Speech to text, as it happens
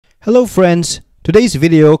Hello friends, today's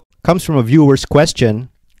video comes from a viewer's question.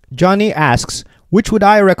 Johnny asks, which would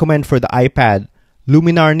I recommend for the iPad,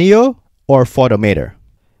 Luminar Neo or Photomator?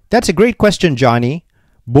 That's a great question, Johnny.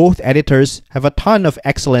 Both editors have a ton of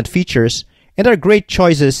excellent features and are great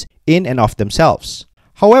choices in and of themselves.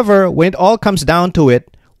 However, when it all comes down to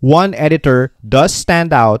it, one editor does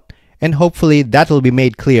stand out, and hopefully that will be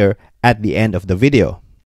made clear at the end of the video.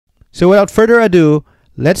 So without further ado,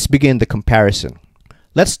 let's begin the comparison.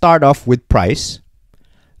 Let's start off with price.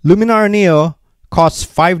 Luminar Neo costs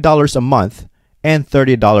 $5 a month and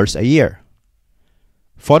 $30 a year.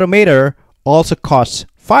 Photomator also costs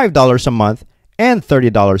 $5 a month and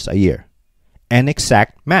 $30 a year. An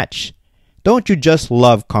exact match. Don't you just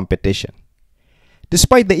love competition?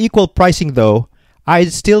 Despite the equal pricing though,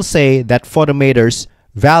 I'd still say that Photomator's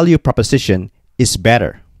value proposition is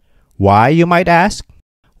better. Why, you might ask?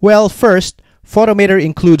 Well, first, Photomator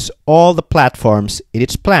includes all the platforms in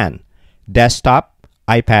its plan: desktop,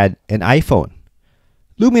 iPad, and iPhone.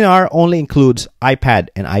 Luminar only includes iPad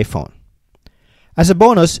and iPhone. As a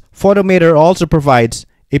bonus, Photomator also provides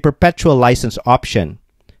a perpetual license option,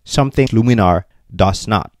 something Luminar does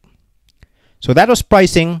not. So that was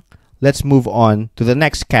pricing. Let's move on to the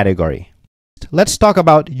next category. Let's talk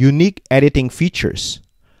about unique editing features.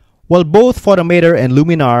 While both Photomator and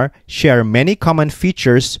Luminar share many common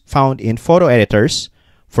features found in photo editors,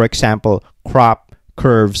 for example, crop,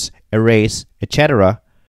 curves, erase, etc.,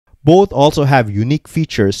 both also have unique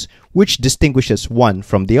features which distinguishes one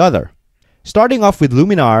from the other. Starting off with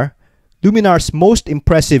Luminar, Luminar's most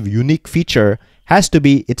impressive unique feature has to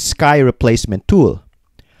be its sky replacement tool.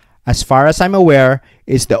 As far as I'm aware,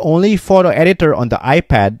 it's the only photo editor on the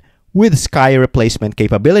iPad with sky replacement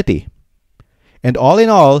capability. And all in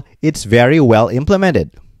all, it's very well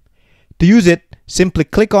implemented. To use it, simply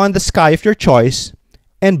click on the sky of your choice,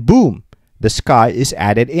 and boom, the sky is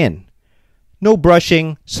added in. No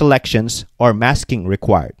brushing, selections, or masking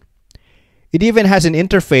required. It even has an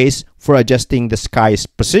interface for adjusting the sky's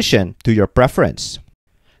position to your preference.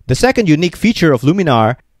 The second unique feature of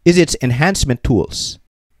Luminar is its enhancement tools.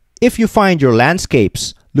 If you find your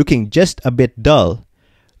landscapes looking just a bit dull,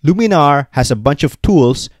 Luminar has a bunch of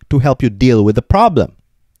tools to help you deal with the problem.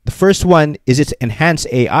 The first one is its Enhance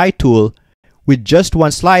AI tool. With just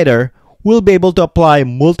one slider, we'll be able to apply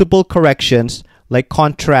multiple corrections like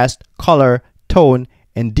contrast, color, tone,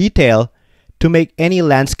 and detail to make any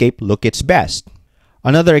landscape look its best.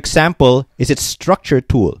 Another example is its Structure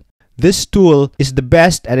tool. This tool is the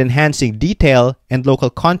best at enhancing detail and local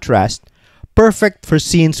contrast, perfect for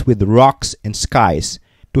scenes with rocks and skies,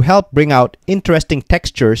 to help bring out interesting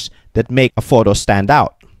textures that make a photo stand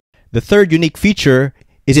out. The third unique feature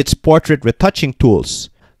is its portrait retouching tools.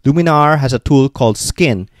 Luminar has a tool called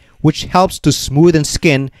Skin, which helps to smoothen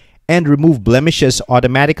skin and remove blemishes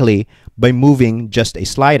automatically by moving just a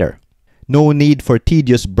slider. No need for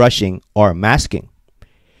tedious brushing or masking.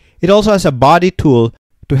 It also has a body tool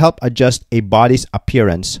to help adjust a body's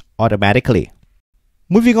appearance automatically.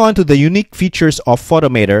 Moving on to the unique features of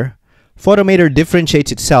Photomator, Photomator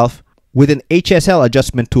differentiates itself with an HSL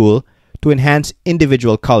adjustment tool to enhance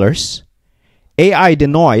individual colors, AI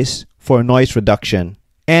denoise for noise reduction,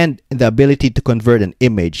 and the ability to convert an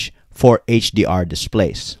image for HDR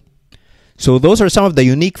displays. So those are some of the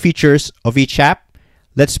unique features of each app.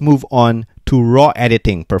 Let's move on to raw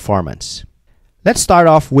editing performance. Let's start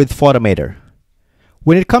off with Photomator.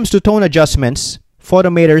 When it comes to tone adjustments,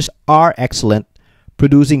 Photomators are excellent,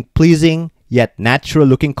 producing pleasing yet natural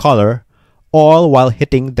looking color, all while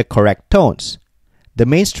hitting the correct tones. The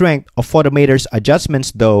main strength of Photomator's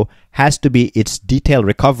adjustments though has to be its detail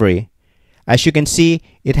recovery. As you can see,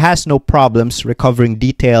 it has no problems recovering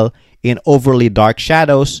detail in overly dark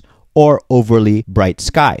shadows or overly bright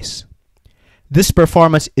skies. This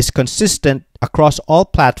performance is consistent across all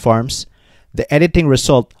platforms. The editing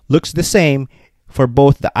result looks the same for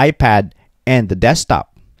both the iPad and the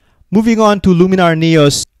desktop. Moving on to Luminar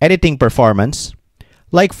Neo's editing performance.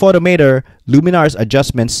 Like Photomator, Luminar's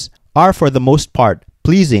adjustments are for the most part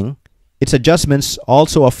pleasing. Its adjustments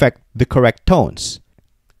also affect the correct tones.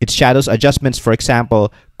 Its shadows adjustments, for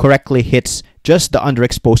example, correctly hits just the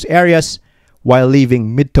underexposed areas while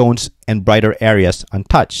leaving midtones and brighter areas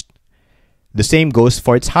untouched. The same goes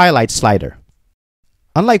for its highlight slider.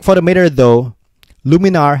 Unlike Photomator though,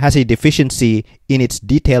 Luminar has a deficiency in its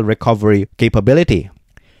detail recovery capability.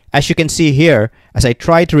 As you can see here, as I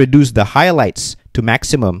try to reduce the highlights to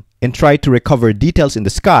maximum and try to recover details in the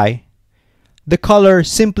sky, the color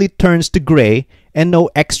simply turns to gray and no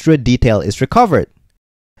extra detail is recovered.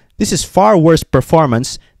 This is far worse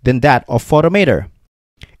performance than that of Photomator.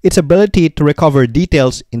 Its ability to recover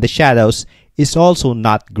details in the shadows is also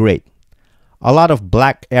not great. A lot of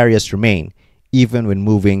black areas remain, even when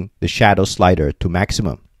moving the shadow slider to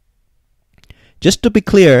maximum. Just to be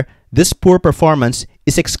clear, this poor performance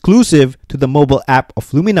is exclusive to the mobile app of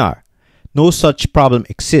Luminar. No such problem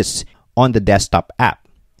exists on the desktop app.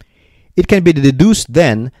 It can be deduced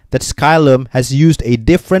then that Skylum has used a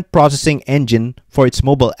different processing engine for its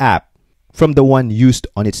mobile app from the one used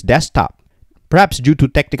on its desktop, perhaps due to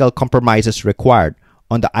technical compromises required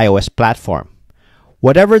on the iOS platform.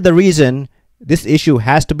 Whatever the reason, this issue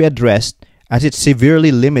has to be addressed as it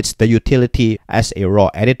severely limits the utility as a raw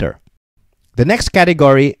editor. The next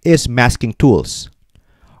category is masking tools.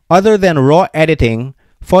 Other than raw editing,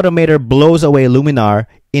 Photomator blows away Luminar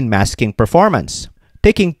in masking performance.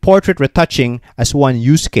 Taking portrait retouching as one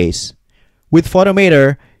use case. With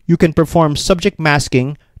Photomator, you can perform subject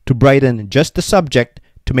masking to brighten just the subject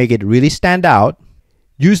to make it really stand out,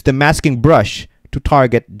 use the masking brush to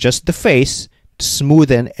target just the face to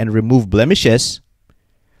smoothen and remove blemishes,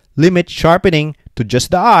 limit sharpening to just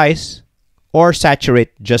the eyes, or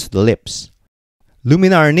saturate just the lips.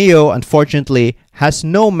 Luminar Neo, unfortunately, has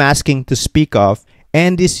no masking to speak of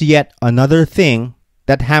and is yet another thing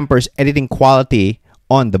that hampers editing quality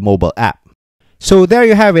on the mobile app. So there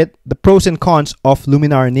you have it, the pros and cons of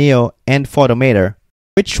Luminar Neo and Photomator.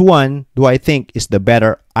 Which one do I think is the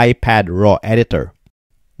better iPad RAW editor?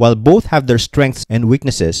 While both have their strengths and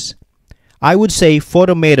weaknesses, I would say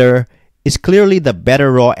Photomator is clearly the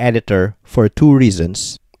better RAW editor for two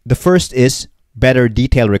reasons. The first is better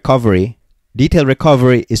detail recovery. Detail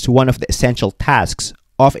recovery is one of the essential tasks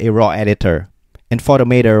of a RAW editor, and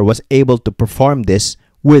Photomator was able to perform this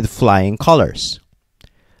with flying colors.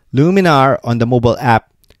 Luminar on the mobile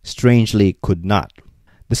app strangely could not.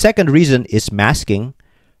 The second reason is masking.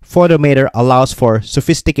 Photomator allows for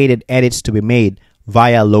sophisticated edits to be made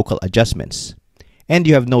via local adjustments, and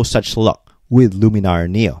you have no such luck with Luminar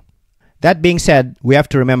Neo. That being said, we have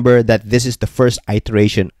to remember that this is the first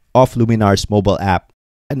iteration of Luminar's mobile app,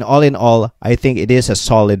 and all in all, I think it is a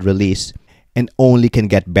solid release and only can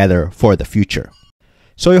get better for the future.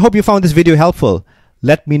 So I hope you found this video helpful.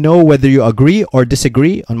 Let me know whether you agree or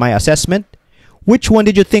disagree on my assessment. Which one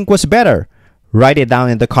did you think was better? Write it down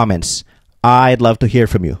in the comments. I'd love to hear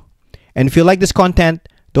from you. And if you like this content,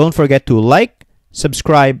 don't forget to like,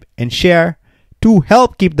 subscribe, and share to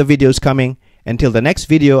help keep the videos coming. Until the next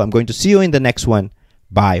video, I'm going to see you in the next one.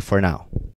 Bye for now.